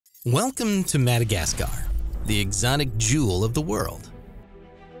Welcome to Madagascar, the exotic jewel of the world.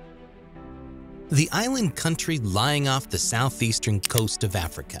 The island country lying off the southeastern coast of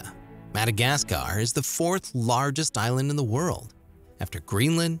Africa, Madagascar is the fourth largest island in the world, after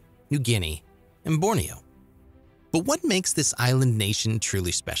Greenland, New Guinea, and Borneo. But what makes this island nation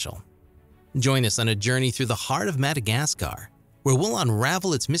truly special? Join us on a journey through the heart of Madagascar, where we'll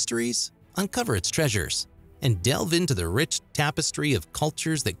unravel its mysteries, uncover its treasures, and delve into the rich tapestry of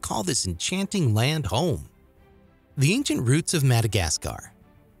cultures that call this enchanting land home. The ancient roots of Madagascar.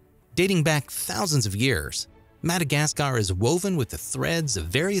 Dating back thousands of years, Madagascar is woven with the threads of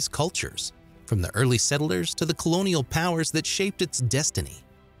various cultures, from the early settlers to the colonial powers that shaped its destiny.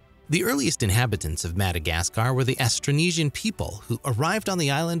 The earliest inhabitants of Madagascar were the Austronesian people who arrived on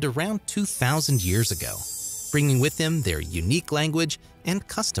the island around 2,000 years ago, bringing with them their unique language and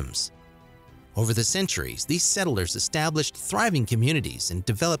customs. Over the centuries, these settlers established thriving communities and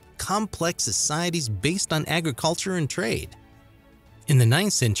developed complex societies based on agriculture and trade. In the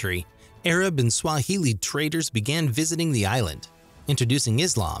 9th century, Arab and Swahili traders began visiting the island, introducing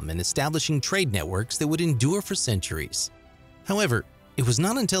Islam and establishing trade networks that would endure for centuries. However, it was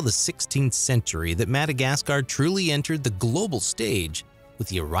not until the 16th century that Madagascar truly entered the global stage with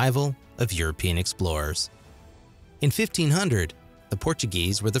the arrival of European explorers. In 1500, the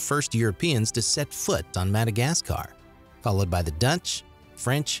Portuguese were the first Europeans to set foot on Madagascar, followed by the Dutch,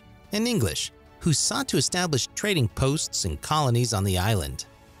 French, and English, who sought to establish trading posts and colonies on the island.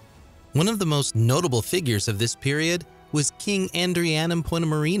 One of the most notable figures of this period was King Andrianum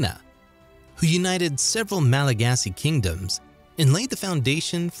Poenamarina, who united several Malagasy kingdoms and laid the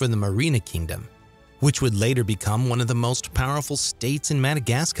foundation for the Marina Kingdom, which would later become one of the most powerful states in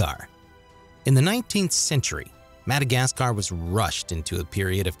Madagascar. In the 19th century, Madagascar was rushed into a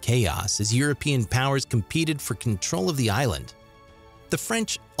period of chaos as European powers competed for control of the island. The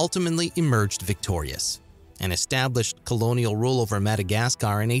French ultimately emerged victorious and established colonial rule over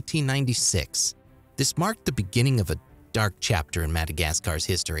Madagascar in 1896. This marked the beginning of a dark chapter in Madagascar's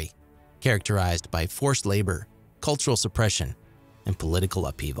history, characterized by forced labor, cultural suppression, and political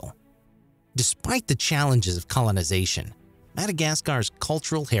upheaval. Despite the challenges of colonization, Madagascar's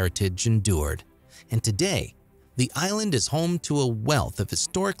cultural heritage endured, and today, the island is home to a wealth of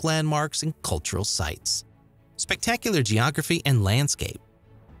historic landmarks and cultural sites, spectacular geography and landscape.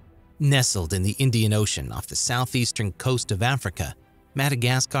 Nestled in the Indian Ocean off the southeastern coast of Africa,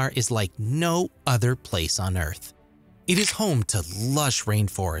 Madagascar is like no other place on Earth. It is home to lush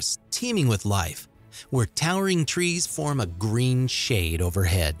rainforests teeming with life, where towering trees form a green shade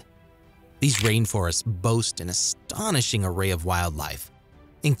overhead. These rainforests boast an astonishing array of wildlife,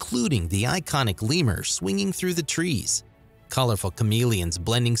 including the iconic lemur swinging through the trees, colorful chameleons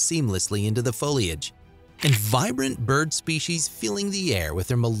blending seamlessly into the foliage, and vibrant bird species filling the air with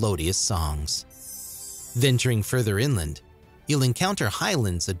their melodious songs. Venturing further inland, you'll encounter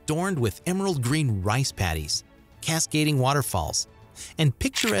highlands adorned with emerald green rice paddies, cascading waterfalls, and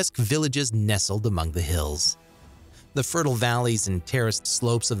picturesque villages nestled among the hills. The fertile valleys and terraced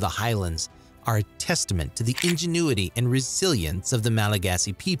slopes of the highlands are a testament to the ingenuity and resilience of the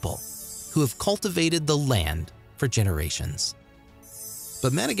Malagasy people, who have cultivated the land for generations.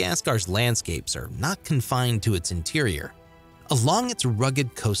 But Madagascar's landscapes are not confined to its interior. Along its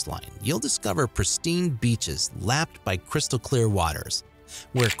rugged coastline, you'll discover pristine beaches lapped by crystal-clear waters,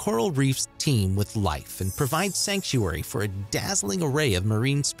 where coral reefs teem with life and provide sanctuary for a dazzling array of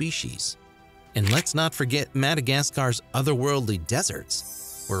marine species. And let's not forget Madagascar's otherworldly deserts,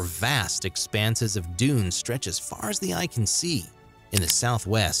 where vast expanses of dunes stretch as far as the eye can see. In the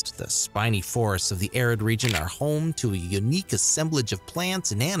southwest, the spiny forests of the arid region are home to a unique assemblage of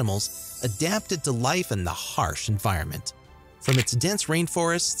plants and animals adapted to life in the harsh environment. From its dense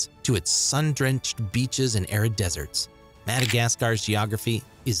rainforests to its sun-drenched beaches and arid deserts, Madagascar's geography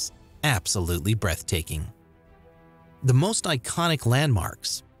is absolutely breathtaking. The most iconic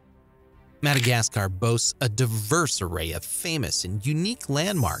landmarks. Madagascar boasts a diverse array of famous and unique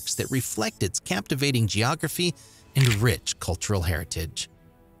landmarks that reflect its captivating geography and rich cultural heritage.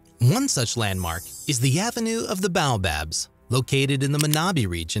 One such landmark is the Avenue of the Baobabs, located in the Manabi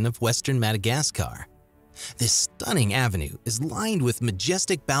region of western Madagascar. This stunning avenue is lined with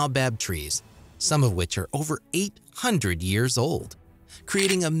majestic baobab trees, some of which are over 800 years old,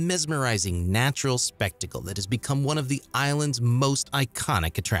 creating a mesmerizing natural spectacle that has become one of the island's most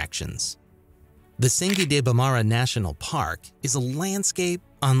iconic attractions. The Sengi de Bamara National Park is a landscape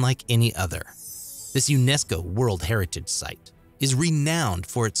unlike any other. This UNESCO World Heritage Site is renowned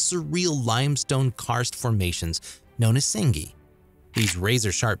for its surreal limestone karst formations known as Sengi. These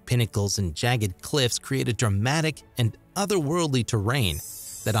razor-sharp pinnacles and jagged cliffs create a dramatic and otherworldly terrain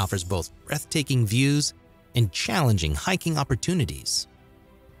that offers both breathtaking views and challenging hiking opportunities.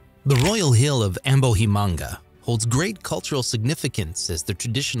 The Royal Hill of Ambohimanga holds great cultural significance as the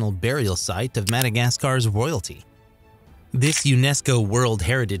traditional burial site of Madagascar's royalty. This UNESCO World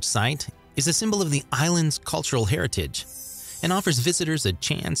Heritage Site is a symbol of the island's cultural heritage and offers visitors a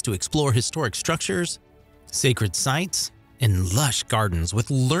chance to explore historic structures, sacred sites, and lush gardens with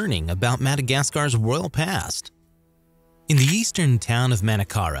learning about Madagascar's royal past. In the eastern town of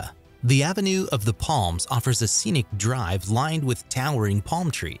Manakara, the Avenue of the Palms offers a scenic drive lined with towering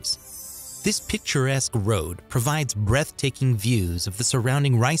palm trees. This picturesque road provides breathtaking views of the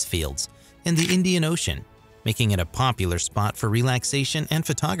surrounding rice fields and the Indian Ocean, making it a popular spot for relaxation and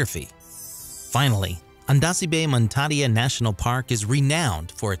photography. Finally, Andasibe Montadia National Park is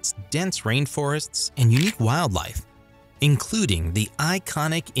renowned for its dense rainforests and unique wildlife, including the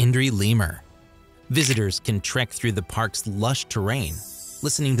iconic Indri lemur. Visitors can trek through the park's lush terrain,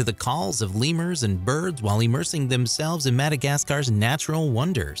 listening to the calls of lemurs and birds while immersing themselves in Madagascar's natural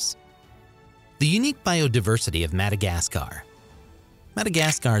wonders. The unique biodiversity of Madagascar.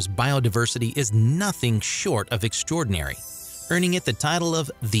 Madagascar's biodiversity is nothing short of extraordinary, earning it the title of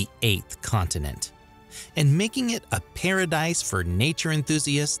the 8th continent, and making it a paradise for nature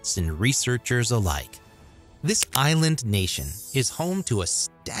enthusiasts and researchers alike. This island nation is home to a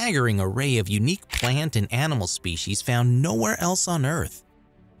staggering array of unique plant and animal species found nowhere else on Earth,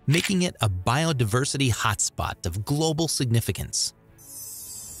 making it a biodiversity hotspot of global significance.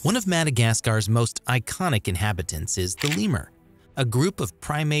 One of Madagascar's most iconic inhabitants is the lemur, a group of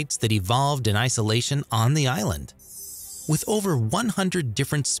primates that evolved in isolation on the island. With over 100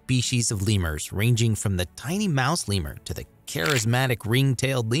 different species of lemurs ranging from the tiny mouse lemur to the charismatic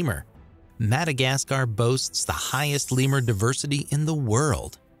ring-tailed lemur, Madagascar boasts the highest lemur diversity in the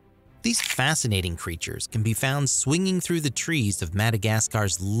world. These fascinating creatures can be found swinging through the trees of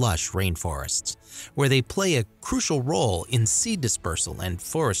Madagascar's lush rainforests, where they play a crucial role in seed dispersal and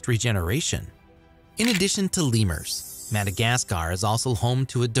forest regeneration. In addition to lemurs, Madagascar is also home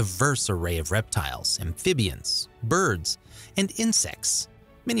to a diverse array of reptiles, amphibians, birds, and insects,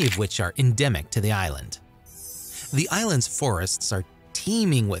 many of which are endemic to the island. The island's forests are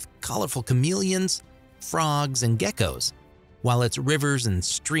teeming with colorful chameleons, frogs, and geckos, while its rivers and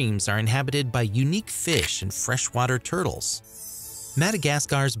streams are inhabited by unique fish and freshwater turtles.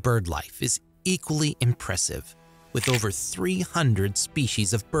 Madagascar's bird life is equally impressive, with over 300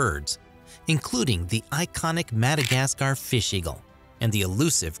 species of birds, including the iconic Madagascar fish eagle and the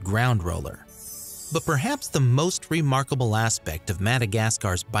elusive ground roller. But perhaps the most remarkable aspect of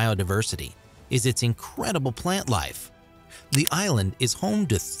Madagascar's biodiversity is its incredible plant life. The island is home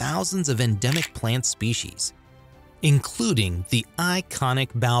to thousands of endemic plant species, including the iconic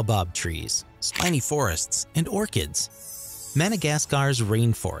baobab trees, spiny forests, and orchids. Madagascar's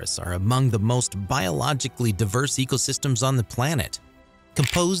rainforests are among the most biologically diverse ecosystems on the planet,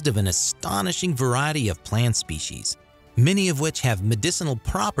 composed of an astonishing variety of plant species, many of which have medicinal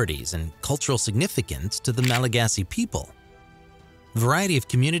properties and cultural significance to the Malagasy people. Variety of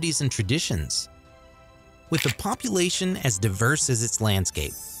communities and traditions. With a population as diverse as its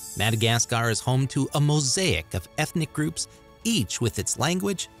landscape, Madagascar is home to a mosaic of ethnic groups, each with its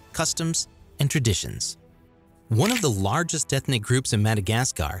language, customs, and traditions. One of the largest ethnic groups in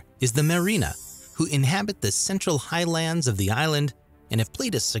Madagascar is the Merina, who inhabit the central highlands of the island and have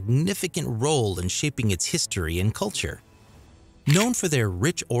played a significant role in shaping its history and culture. Known for their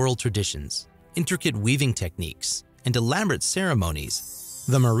rich oral traditions, intricate weaving techniques, and elaborate ceremonies,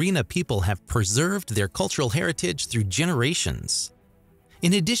 the Merina people have preserved their cultural heritage through generations.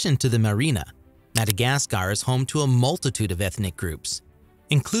 In addition to the Merina, Madagascar is home to a multitude of ethnic groups,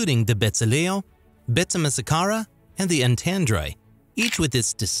 including the Betsileo, Betsamasakara, and the Antandroi, each with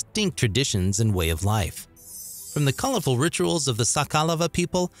its distinct traditions and way of life. From the colorful rituals of the Sakalava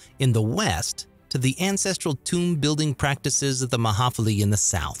people in the west to the ancestral tomb-building practices of the Mahafali in the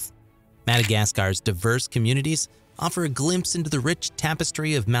south, Madagascar's diverse communities offer a glimpse into the rich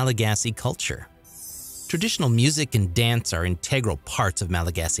tapestry of Malagasy culture. Traditional music and dance are integral parts of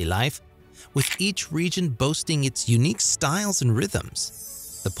Malagasy life, with each region boasting its unique styles and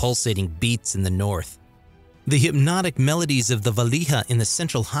rhythms. The pulsating beats in the north, the hypnotic melodies of the Valiha in the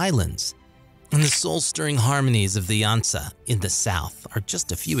central highlands, and the soul-stirring harmonies of the Ansa in the south are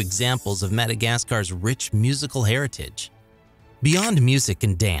just a few examples of Madagascar's rich musical heritage. Beyond music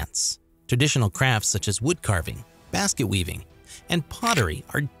and dance, traditional crafts such as wood carving, basket weaving, and pottery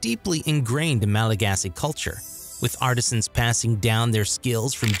are deeply ingrained in Malagasy culture, with artisans passing down their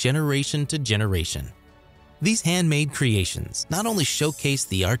skills from generation to generation. These handmade creations not only showcase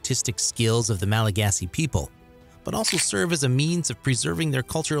the artistic skills of the Malagasy people, but also serve as a means of preserving their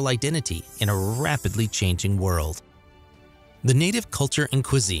cultural identity in a rapidly changing world. The native culture and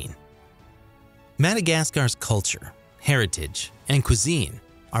cuisine. Madagascar's culture, heritage, and cuisine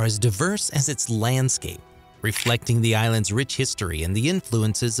are as diverse as its landscape, reflecting the island's rich history and the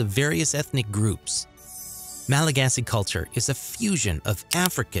influences of various ethnic groups. Malagasy culture is a fusion of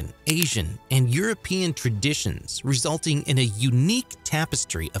African, Asian, and European traditions, resulting in a unique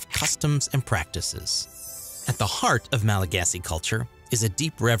tapestry of customs and practices. At the heart of Malagasy culture is a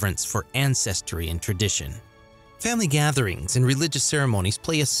deep reverence for ancestry and tradition. Family gatherings and religious ceremonies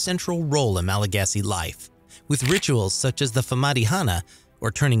play a central role in Malagasy life, with rituals such as the Famadihana,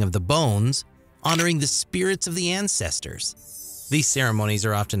 or turning of the bones, honoring the spirits of the ancestors. These ceremonies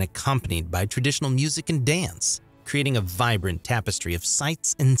are often accompanied by traditional music and dance, creating a vibrant tapestry of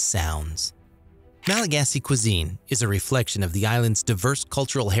sights and sounds. Malagasy cuisine is a reflection of the island's diverse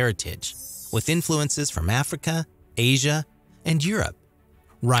cultural heritage, with influences from Africa, Asia, and Europe.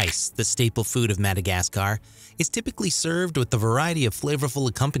 Rice, the staple food of Madagascar, is typically served with a variety of flavorful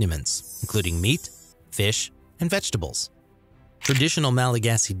accompaniments, including meat, fish, and vegetables. Traditional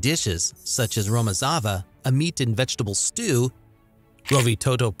Malagasy dishes, such as romazava, a meat and vegetable stew,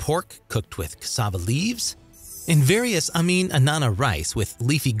 rovitoto pork cooked with cassava leaves, and various amin anana rice with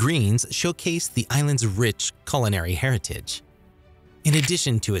leafy greens showcase the island's rich culinary heritage. In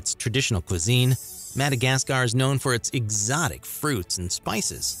addition to its traditional cuisine, Madagascar is known for its exotic fruits and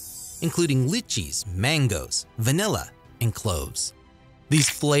spices, including lychees, mangoes, vanilla, and cloves. These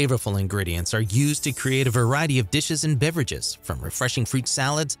flavorful ingredients are used to create a variety of dishes and beverages, from refreshing fruit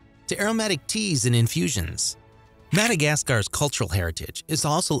salads to aromatic teas and infusions. Madagascar's cultural heritage is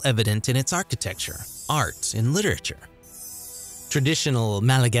also evident in its architecture, art, and literature. Traditional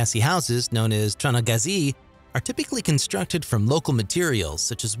Malagasy houses, known as tranagazi, are typically constructed from local materials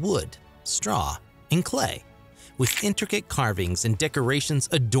such as wood, straw, and clay, with intricate carvings and decorations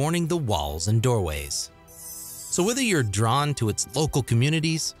adorning the walls and doorways. So whether you're drawn to its local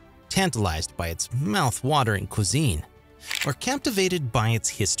communities, tantalized by its mouth-watering cuisine, or captivated by its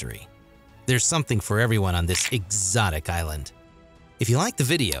history, there's something for everyone on this exotic island. If you liked the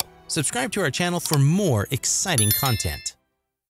video, subscribe to our channel for more exciting content.